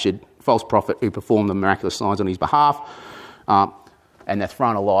 beast captured, false prophet who performed the miraculous signs on his behalf, and they're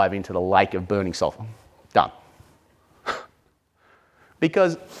thrown alive into the lake of burning sulphur. Done.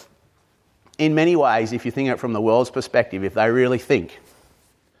 Because in many ways, if you think of it from the world's perspective, if they really think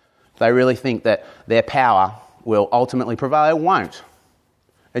that their power will ultimately prevail, it won't.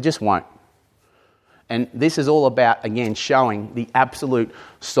 It just won't. And this is all about, again, showing the absolute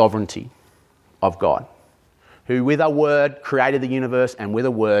sovereignty of God. who with a word created the universe and with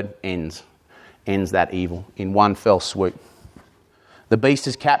a word ends that evil in one fell swoop. The beast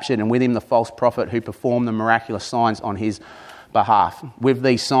is captured, and with him the false prophet who performed the miraculous signs on his behalf. With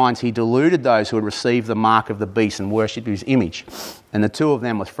these signs he deluded those who had received the mark of the beast and worshipped his image, and the two of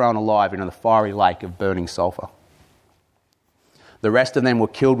them were thrown alive into the fiery lake of burning sulphur. The rest of them were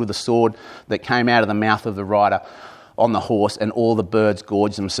killed with the sword that came out of the mouth of the rider on the horse, and all the birds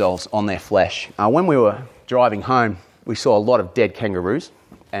gorged themselves on their flesh. When we were driving home, we saw a lot of dead kangaroos,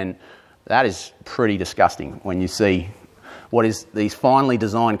 and that is pretty disgusting when you see what is these finely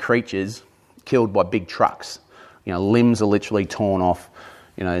designed creatures killed by big trucks. Limbs are literally torn off,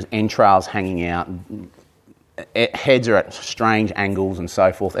 there's entrails hanging out, heads are at strange angles and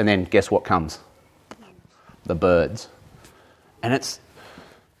so forth, and then guess what comes? The birds. And it's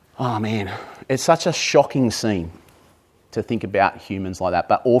such a shocking scene to think about humans like that.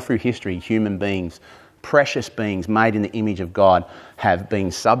 But all through history, human beings, precious beings made in the image of God, have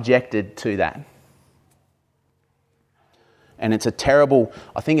been subjected to that. And it's a terrible,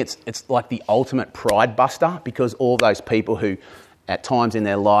 I think it's like the ultimate pride buster, because all those people who at times in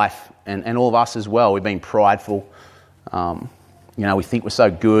their life, and all of us as well, we've been prideful. We think we're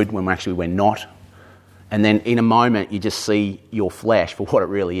so good when actually we're not. And then in a moment you just see your flesh for what it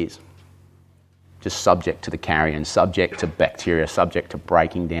really is. Just subject to the carrion, subject to bacteria, subject to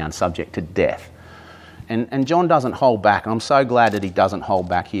breaking down, subject to death. And John doesn't hold back. I'm so glad that he doesn't hold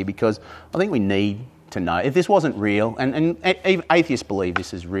back here, because I think we need to know. If this wasn't real, and atheists believe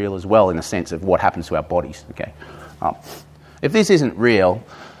this is real as well in the sense of what happens to our bodies, okay? If this isn't real,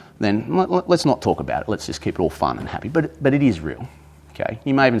 then let's not talk about it. Let's just keep it all fun and happy. But it is real, okay?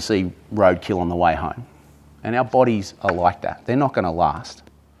 You may even see roadkill on the way home. And our bodies are like that. They're not going to last.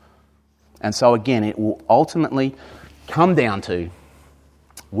 And so again, it will ultimately come down to,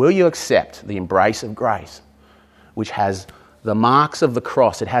 will you accept the embrace of grace, which has the marks of the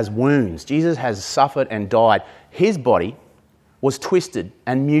cross? It has wounds. Jesus has suffered and died. His body was twisted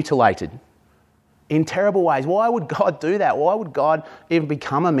and mutilated in terrible ways. Why would God do that? Why would God even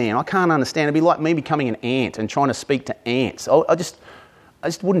become a man? I can't understand. It'd be like me becoming an ant and trying to speak to ants. I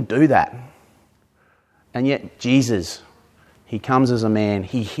just wouldn't do that. And yet Jesus, he comes as a man.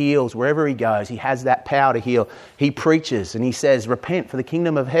 He heals wherever he goes. He has that power to heal. He preaches and he says, repent, for the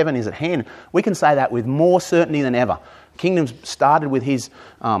kingdom of heaven is at hand. We can say that with more certainty than ever. Kingdom started with his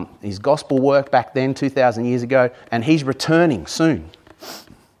gospel work back then, 2,000 years ago, and he's returning soon.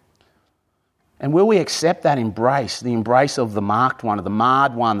 And will we accept that embrace, the embrace of the marked one, of the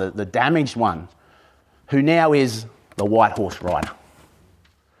marred one, the damaged one, who now is the white horse rider?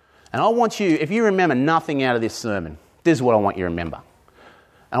 And I want you, if you remember nothing out of this sermon, this is what I want you to remember.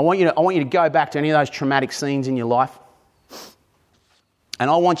 And I want you to go back to any of those traumatic scenes in your life. And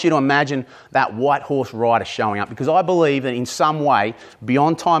I want you to imagine that white horse rider showing up, because I believe that in some way,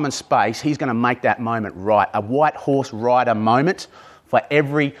 beyond time and space, he's going to make that moment right. A white horse rider moment for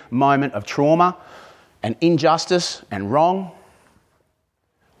every moment of trauma and injustice and wrong.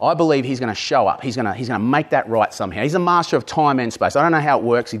 I believe he's going to show up. He's going to make that right somehow. He's a master of time and space. I don't know how it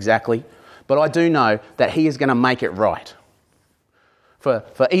works exactly, but I do know that he is going to make it right. For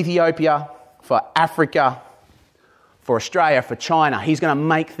Ethiopia, for Africa, for Australia, for China, he's going to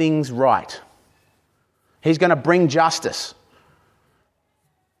make things right. He's going to bring justice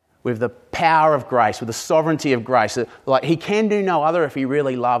with the power of grace, with the sovereignty of grace. Like, he can do no other if he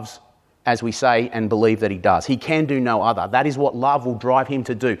really loves, as we say and believe that he does. He can do no other. That is what love will drive him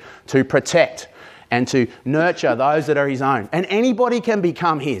to do, to protect and to nurture those that are his own. And anybody can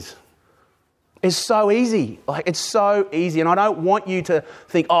become his. It's so easy. It's so easy. And I don't want you to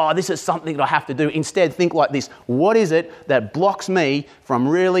think, oh, this is something that I have to do. Instead, think like this. What is it that blocks me from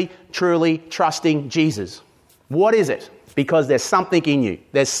really, truly trusting Jesus? What is it? Because there's something in you.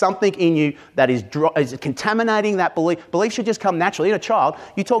 There's something in you that is contaminating that belief. Belief should just come naturally. In a child,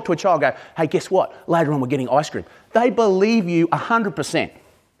 you talk to a child and go, hey, guess what? Later on we're getting ice cream. They believe you 100%.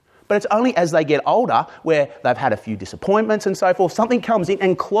 But it's only as they get older, where they've had a few disappointments and so forth, something comes in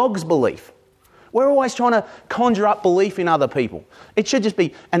and clogs belief. We're always trying to conjure up belief in other people. It should just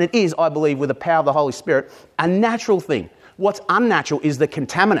be, and it is, I believe, with the power of the Holy Spirit, a natural thing. What's unnatural is the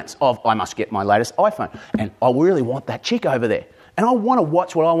contaminants of, I must get my latest iPhone, and I really want that chick over there, and I want to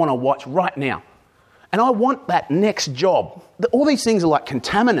watch what I want to watch right now, and I want that next job. All these things are like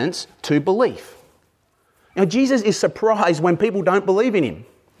contaminants to belief. Now, Jesus is surprised when people don't believe in him.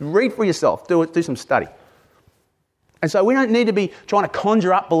 Read for yourself. Do some study. And so we don't need to be trying to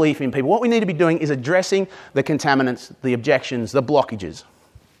conjure up belief in people. What we need to be doing is addressing the contaminants, the objections, the blockages.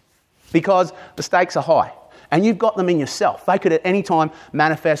 Because the stakes are high. And you've got them in yourself. They could at any time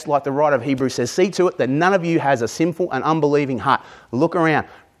manifest, like the writer of Hebrews says, see to it that none of you has a sinful and unbelieving heart. Look around.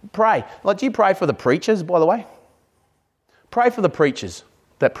 Pray. Like, do you pray for the preachers, by the way? Pray for the preachers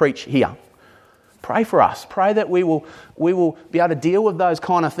that preach here. Pray for us. Pray that we will be able to deal with those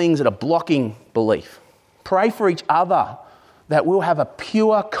kind of things that are blocking belief. Pray for each other that we'll have a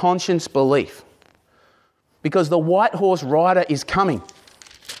pure conscience belief. Because the white horse rider is coming.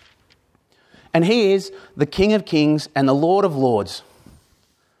 And he is the King of Kings and the Lord of Lords.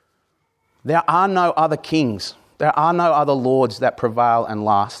 There are no other kings. There are no other lords that prevail and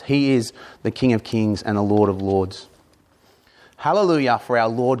last. He is the King of Kings and the Lord of Lords. Hallelujah, for our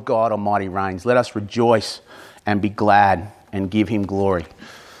Lord God Almighty reigns. Let us rejoice and be glad and give him glory.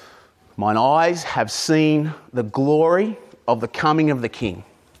 Mine eyes have seen the glory of the coming of the King.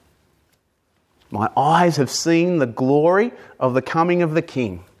 My eyes have seen the glory of the coming of the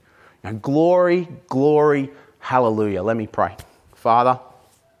King. Now, glory, glory, hallelujah. Let me pray. Father,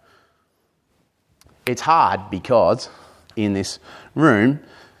 it's hard because in this room,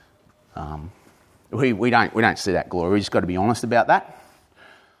 we don't see that glory. We just got to be honest about that.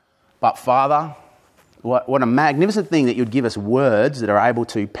 But Father, what a magnificent thing that you'd give us words that are able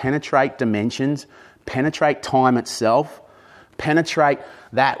to penetrate dimensions, penetrate time itself, penetrate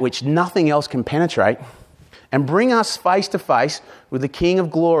that which nothing else can penetrate, and bring us face to face with the King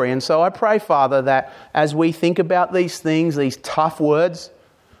of Glory. And so I pray, Father, that as we think about these things, these tough words,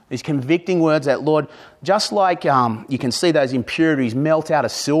 these convicting words, that, Lord, just like you can see those impurities melt out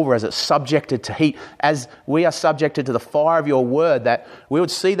of silver as it's subjected to heat, as we are subjected to the fire of your word, that we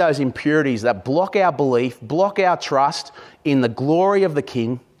would see those impurities that block our belief, block our trust in the glory of the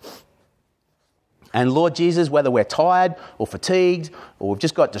King. And Lord Jesus, whether we're tired or fatigued or we've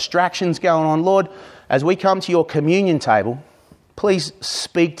just got distractions going on, Lord, as we come to your communion table, please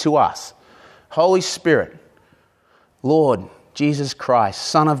speak to us. Holy Spirit, Lord Jesus Christ,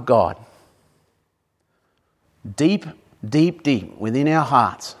 Son of God, deep, deep, deep within our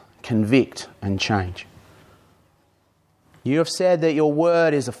hearts, convict and change. You have said that your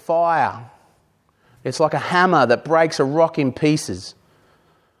word is a fire. It's like a hammer that breaks a rock in pieces.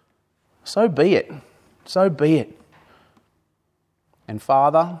 So be it. So be it. And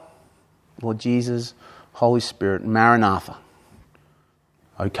Father, Lord Jesus, Holy Spirit, Maranatha.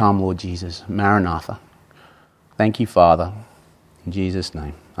 O come, Lord Jesus, Maranatha. Thank you, Father. In Jesus'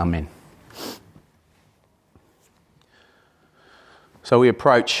 name, amen. So we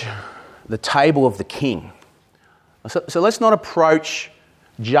approach the table of the King. So let's not approach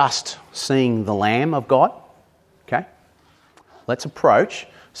just seeing the Lamb of God, okay? Let's approach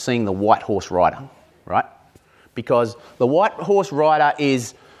seeing the white horse rider, right? Because the white horse rider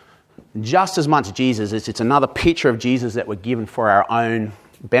is just as much Jesus. It's another picture of Jesus that we're given for our own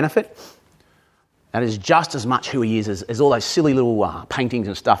benefit. That is just as much who he is as all those silly little paintings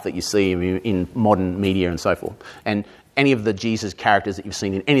and stuff that you see in modern media and so forth. And any of the Jesus characters that you've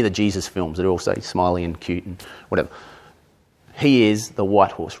seen in any of the Jesus films that are also smiley and cute and whatever. He is the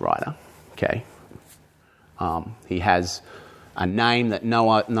white horse rider, okay? He has a name that no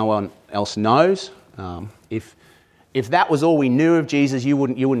one else knows. If that was all we knew of Jesus, you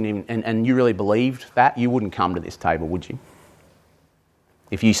wouldn't even, and you really believed that, you wouldn't come to this table, would you?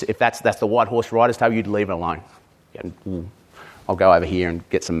 If that's the white horse rider's table, you'd leave it alone. I'll go over here and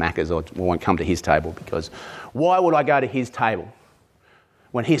get some Maccas, or we won't come to his table, because why would I go to his table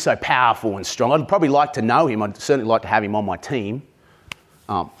when he's so powerful and strong? I'd probably like to know him. I'd certainly like to have him on my team.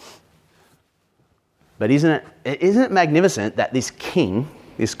 But isn't it magnificent that this king,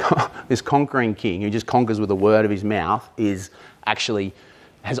 this conquering king who just conquers with the word of his mouth,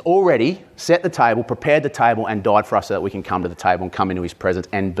 has already set the table, prepared the table, and died for us so that we can come to the table and come into his presence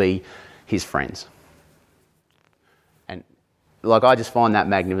and be his friends. And I just find that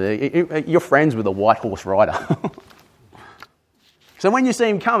magnificent. You're friends with a white horse rider. So when you see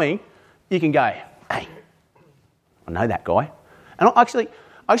him coming, you can go, hey, I know that guy. And I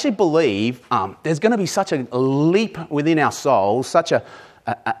actually believe there's going to be such a leap within our souls, such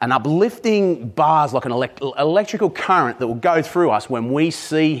an uplifting buzz, like an electrical current that will go through us when we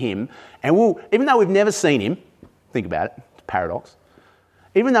see him. And even though we've never seen him, think about it, it's a paradox.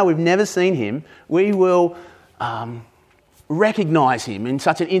 Even though we've never seen him, we will recognise him in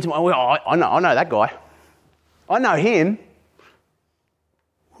such an intimate way. Oh, I know that guy. I know him.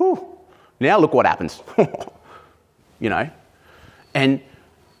 Whew. Now look what happens. And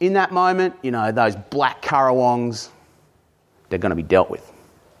in that moment, those black currawongs, they're going to be dealt with.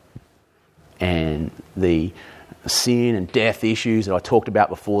 And the sin and death issues that I talked about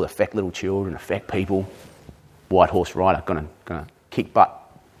before that affect little children, affect people, white horse rider, going to kick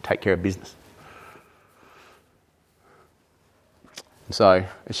butt, take care of business. So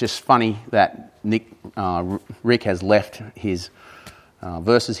it's just funny that Rick has left his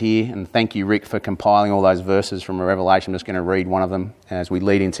verses here, and thank you, Rick, for compiling all those verses from Revelation. I'm just going to read one of them as we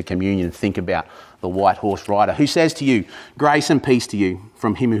lead into communion and think about the white horse rider, who says to you, grace and peace to you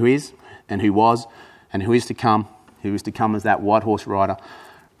from him who is, and who was, and who is to come as that white horse rider,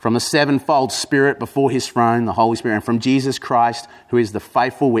 from the sevenfold Spirit before his throne, the Holy Spirit, and from Jesus Christ, who is the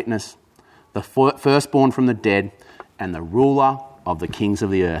faithful witness, the firstborn from the dead, and the ruler of the kings of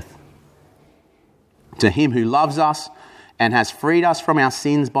the earth. To him who loves us and has freed us from our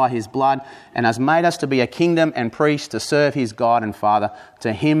sins by his blood, and has made us to be a kingdom and priests to serve his God and Father,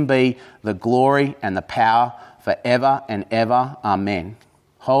 to him be the glory and the power forever and ever. Amen.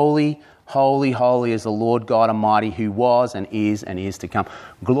 Holy, holy, holy is the Lord God Almighty, who was and is to come.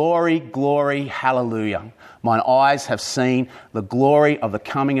 Glory, glory, hallelujah. Mine eyes have seen the glory of the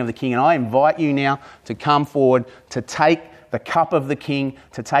coming of the King. And I invite you now to come forward, to take the cup of the King,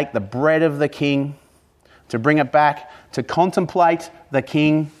 to take the bread of the King, to bring it back, to contemplate the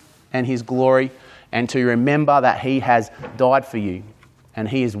King and his glory, and to remember that he has died for you and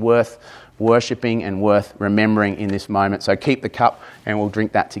he is worth worshipping and worth remembering in this moment. So keep the cup and we'll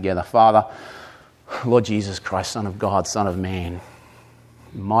drink that together. Father, Lord Jesus Christ, Son of God, Son of Man,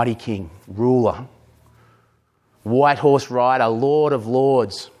 mighty King, ruler, white horse rider, Lord of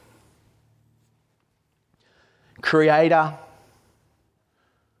lords, creator,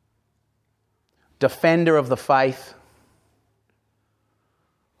 defender of the faith,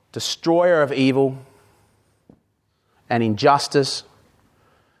 destroyer of evil and injustice,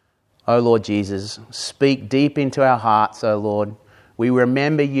 O Lord Jesus, speak deep into our hearts, O Lord. We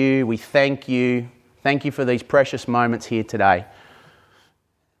remember you, we thank you. Thank you for these precious moments here today.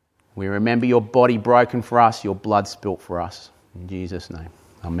 We remember your body broken for us, your blood spilt for us. In Jesus' name,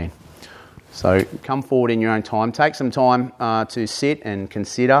 amen. So come forward in your own time. Take some time to sit and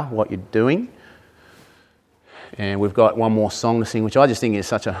consider what you're doing. And we've got one more song to sing, which I just think is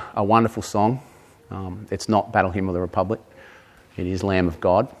such a wonderful song. It's not Battle Hymn of the Republic. It is Lamb of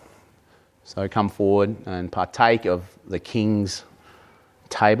God. So come forward and partake of the King's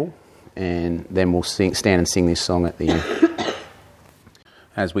table, and then we'll stand and sing this song at the end.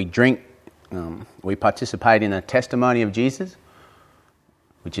 As we drink, we participate in a testimony of Jesus,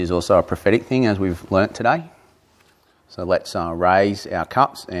 which is also a prophetic thing, as we've learnt today. So let's raise our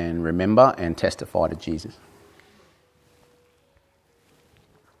cups and remember and testify to Jesus.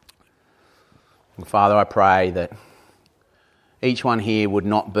 Father, I pray that each one here would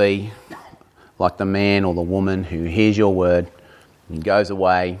not be like the man or the woman who hears your word and goes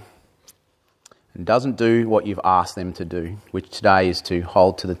away and doesn't do what you've asked them to do, which today is to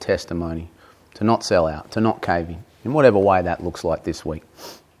hold to the testimony, to not sell out, to not cave in whatever way that looks like this week.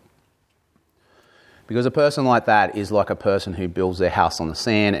 Because a person like that is like a person who builds their house on the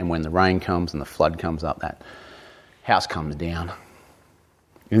sand, and when the rain comes and the flood comes up, that house comes down.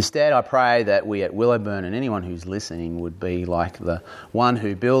 Instead, I pray that we at Willowburn and anyone who's listening would be like the one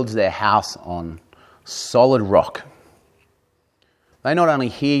who builds their house on solid rock. They not only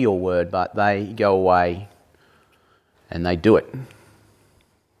hear your word, but they go away and they do it.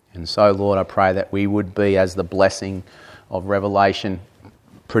 And so, Lord, I pray that we would be, as the blessing of Revelation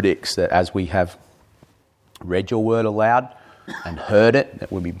predicts, that as we have read your word aloud and heard it,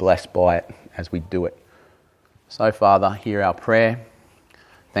 that we'll be blessed by it as we do it. So, Father, hear our prayer.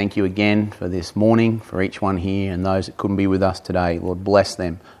 Thank you again for this morning, for each one here and those that couldn't be with us today. Lord, bless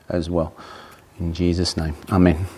them as well. In Jesus' name, amen.